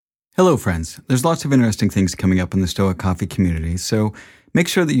Hello, friends. There's lots of interesting things coming up in the Stoic Coffee community, so make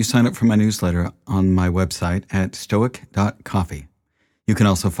sure that you sign up for my newsletter on my website at stoic.coffee. You can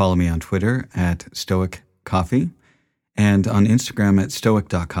also follow me on Twitter at stoiccoffee and on Instagram at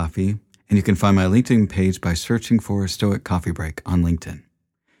stoic.coffee, and you can find my LinkedIn page by searching for Stoic Coffee Break on LinkedIn.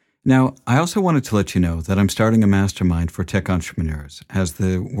 Now, I also wanted to let you know that I'm starting a mastermind for tech entrepreneurs as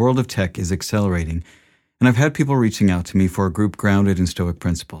the world of tech is accelerating, and I've had people reaching out to me for a group grounded in Stoic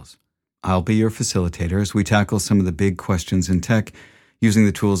principles. I'll be your facilitator as we tackle some of the big questions in tech using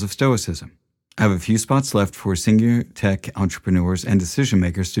the tools of Stoicism. I have a few spots left for senior tech entrepreneurs and decision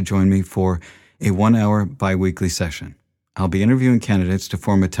makers to join me for a 1-hour bi-weekly session. I'll be interviewing candidates to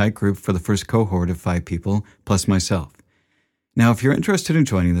form a tight group for the first cohort of 5 people, plus myself. Now, if you're interested in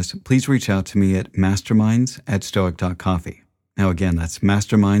joining this, please reach out to me at masterminds@stoic.coffee. Now, again, that's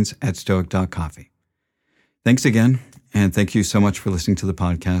masterminds@stoic.coffee. Thanks again, and thank you so much for listening to the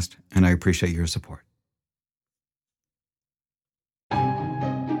podcast, and I appreciate your support.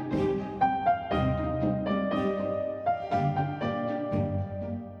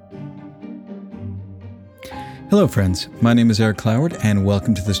 Hello, friends. My name is Eric Cloward, and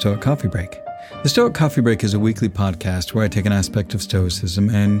welcome to the Stoic Coffee Break. The Stoic Coffee Break is a weekly podcast where I take an aspect of Stoicism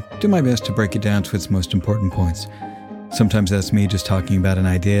and do my best to break it down to its most important points. Sometimes that's me just talking about an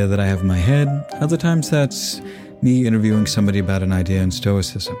idea that I have in my head. Other times that's me interviewing somebody about an idea in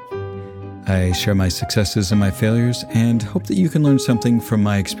Stoicism. I share my successes and my failures and hope that you can learn something from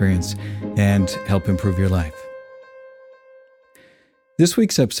my experience and help improve your life. This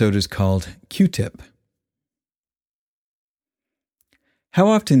week's episode is called Qtip. How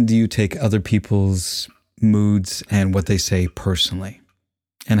often do you take other people's moods and what they say personally?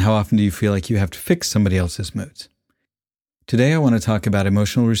 And how often do you feel like you have to fix somebody else's moods? Today I want to talk about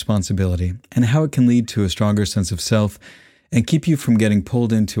emotional responsibility and how it can lead to a stronger sense of self and keep you from getting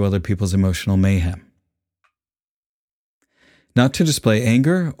pulled into other people's emotional mayhem. Not to display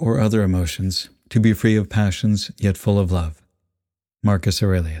anger or other emotions, to be free of passions yet full of love. Marcus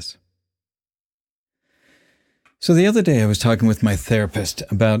Aurelius. So the other day I was talking with my therapist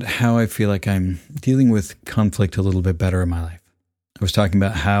about how I feel like I'm dealing with conflict a little bit better in my life. I was talking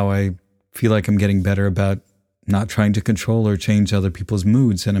about how I feel like I'm getting better about not trying to control or change other people's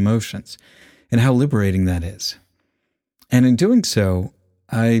moods and emotions, and how liberating that is. And in doing so,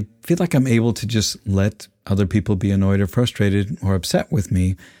 I feel like I'm able to just let other people be annoyed or frustrated or upset with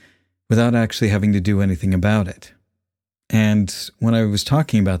me without actually having to do anything about it. And when I was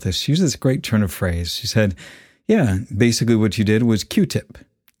talking about this, she used this great turn of phrase. She said, yeah, basically what you did was Qtip.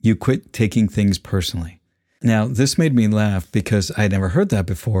 You quit taking things personally. Now, this made me laugh because I'd never heard that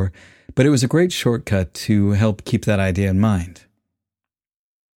before, but it was a great shortcut to help keep that idea in mind.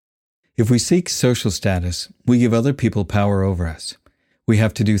 If we seek social status, we give other people power over us. We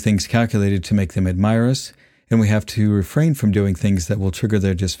have to do things calculated to make them admire us, and we have to refrain from doing things that will trigger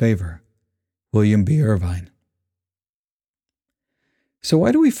their disfavor. William B. Irvine. So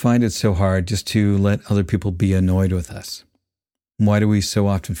why do we find it so hard just to let other people be annoyed with us? Why do we so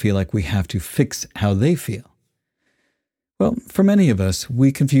often feel like we have to fix how they feel? Well, for many of us,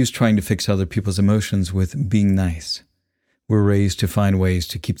 we confuse trying to fix other people's emotions with being nice. We're raised to find ways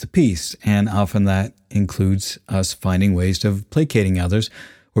to keep the peace, and often that includes us finding ways of placating others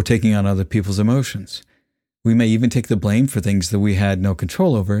or taking on other people's emotions. We may even take the blame for things that we had no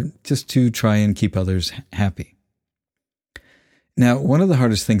control over just to try and keep others happy. Now, one of the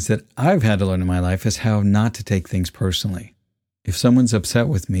hardest things that I've had to learn in my life is how not to take things personally. If someone's upset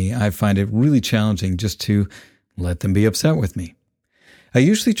with me, I find it really challenging just to let them be upset with me. I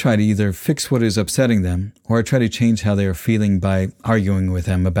usually try to either fix what is upsetting them, or I try to change how they are feeling by arguing with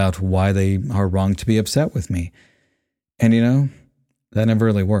them about why they are wrong to be upset with me. And that never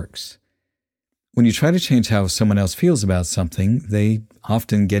really works. When you try to change how someone else feels about something, they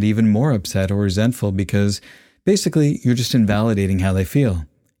often get even more upset or resentful because basically you're just invalidating how they feel.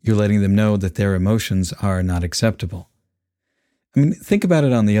 You're letting them know that their emotions are not acceptable. Think about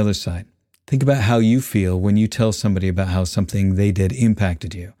it on the other side. Think about how you feel when you tell somebody about how something they did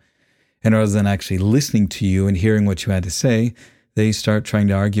impacted you. And rather than actually listening to you and hearing what you had to say, they start trying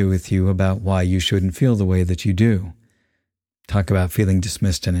to argue with you about why you shouldn't feel the way that you do. Talk about feeling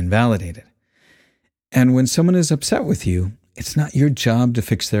dismissed and invalidated. And when someone is upset with you, it's not your job to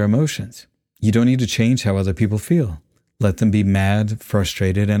fix their emotions. You don't need to change how other people feel. Let them be mad,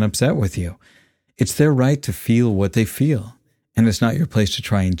 frustrated, and upset with you. It's their right to feel what they feel. And it's not your place to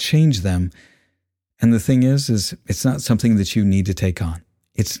try and change them. And the thing is it's not something that you need to take on.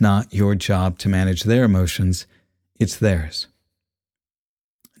 It's not your job to manage their emotions. It's theirs.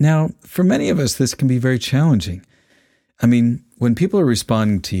 Now, for many of us, this can be very challenging. When people are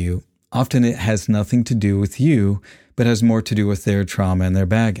responding to you, often it has nothing to do with you, but has more to do with their trauma and their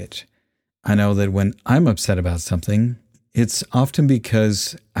baggage. I know that when I'm upset about something, it's often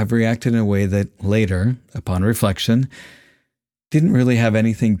because I've reacted in a way that later, upon reflection, didn't really have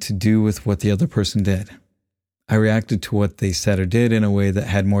anything to do with what the other person did. I reacted to what they said or did in a way that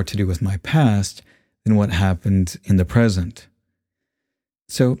had more to do with my past than what happened in the present.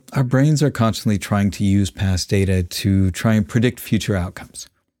 So our brains are constantly trying to use past data to try and predict future outcomes.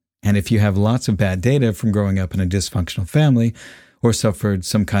 And if you have lots of bad data from growing up in a dysfunctional family or suffered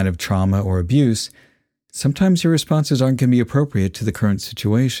some kind of trauma or abuse, sometimes your responses aren't going to be appropriate to the current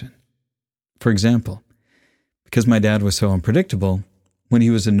situation. For example, because my dad was so unpredictable, when he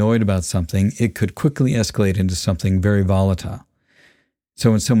was annoyed about something, it could quickly escalate into something very volatile.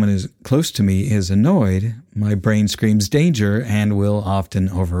 So when someone is close to me is annoyed, my brain screams danger and will often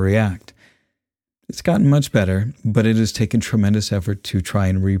overreact. It's gotten much better, but it has taken tremendous effort to try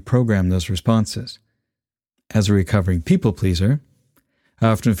and reprogram those responses. As a recovering people pleaser, I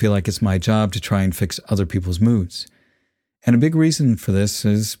often feel like it's my job to try and fix other people's moods. And a big reason for this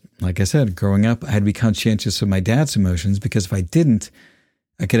is, like I said, growing up, I had to be conscientious of my dad's emotions because if I didn't,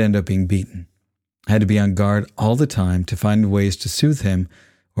 I could end up being beaten. I had to be on guard all the time to find ways to soothe him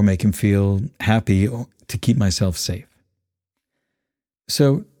or make him feel happy or to keep myself safe.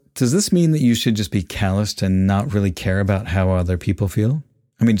 So, does this mean that you should just be calloused and not really care about how other people feel?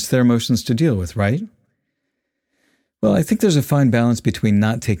 I mean, it's their emotions to deal with, right? Well, I think there's a fine balance between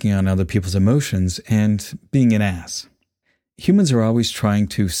not taking on other people's emotions and being an ass. Humans are always trying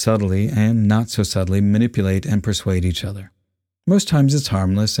to subtly and not so subtly manipulate and persuade each other. Most times it's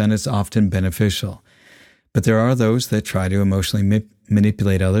harmless and it's often beneficial. But there are those that try to emotionally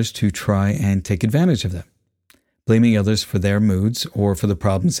manipulate others to try and take advantage of them. Blaming others for their moods or for the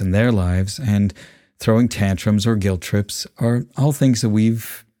problems in their lives and throwing tantrums or guilt trips are all things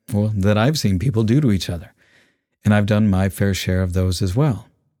that I've seen people do to each other. And I've done my fair share of those as well.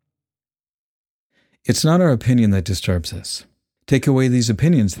 It's not our opinion that disturbs us. Take away these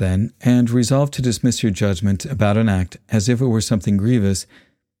opinions then, and resolve to dismiss your judgment about an act as if it were something grievous,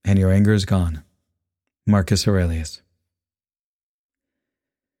 and your anger is gone. Marcus Aurelius.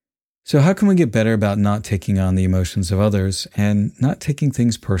 So how can we get better about not taking on the emotions of others and not taking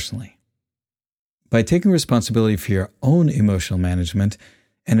things personally? By taking responsibility for your own emotional management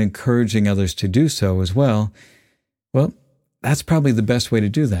and encouraging others to do so as well, that's probably the best way to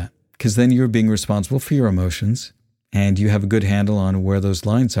do that, because then you're being responsible for your emotions, and you have a good handle on where those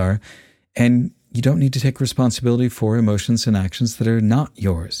lines are, and you don't need to take responsibility for emotions and actions that are not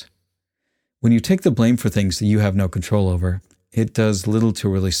yours. When you take the blame for things that you have no control over, it does little to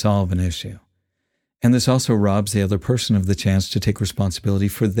really solve an issue. And this also robs the other person of the chance to take responsibility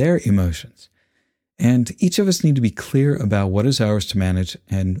for their emotions. And each of us need to be clear about what is ours to manage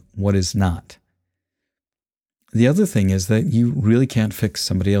and what is not. The other thing is that you really can't fix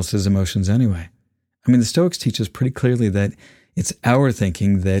somebody else's emotions anyway. I mean, the Stoics teach us pretty clearly that it's our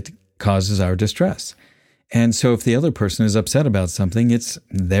thinking that causes our distress. And so if the other person is upset about something, it's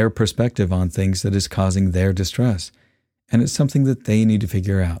their perspective on things that is causing their distress. And it's something that they need to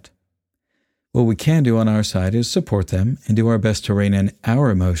figure out. What we can do on our side is support them and do our best to rein in our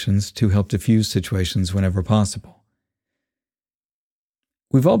emotions to help diffuse situations whenever possible.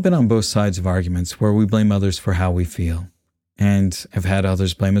 We've all been on both sides of arguments where we blame others for how we feel, and have had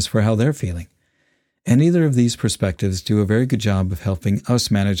others blame us for how they're feeling. And neither of these perspectives do a very good job of helping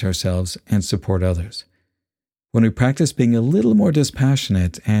us manage ourselves and support others. When we practice being a little more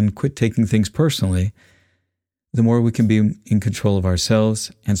dispassionate and quit taking things personally, the more we can be in control of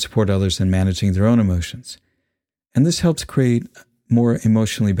ourselves and support others in managing their own emotions. And this helps create more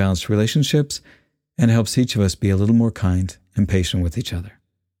emotionally balanced relationships and helps each of us be a little more kind and patient with each other.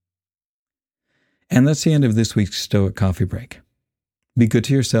 And that's the end of this week's Stoic Coffee Break. Be good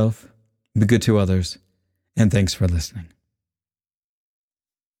to yourself, be good to others, and thanks for listening.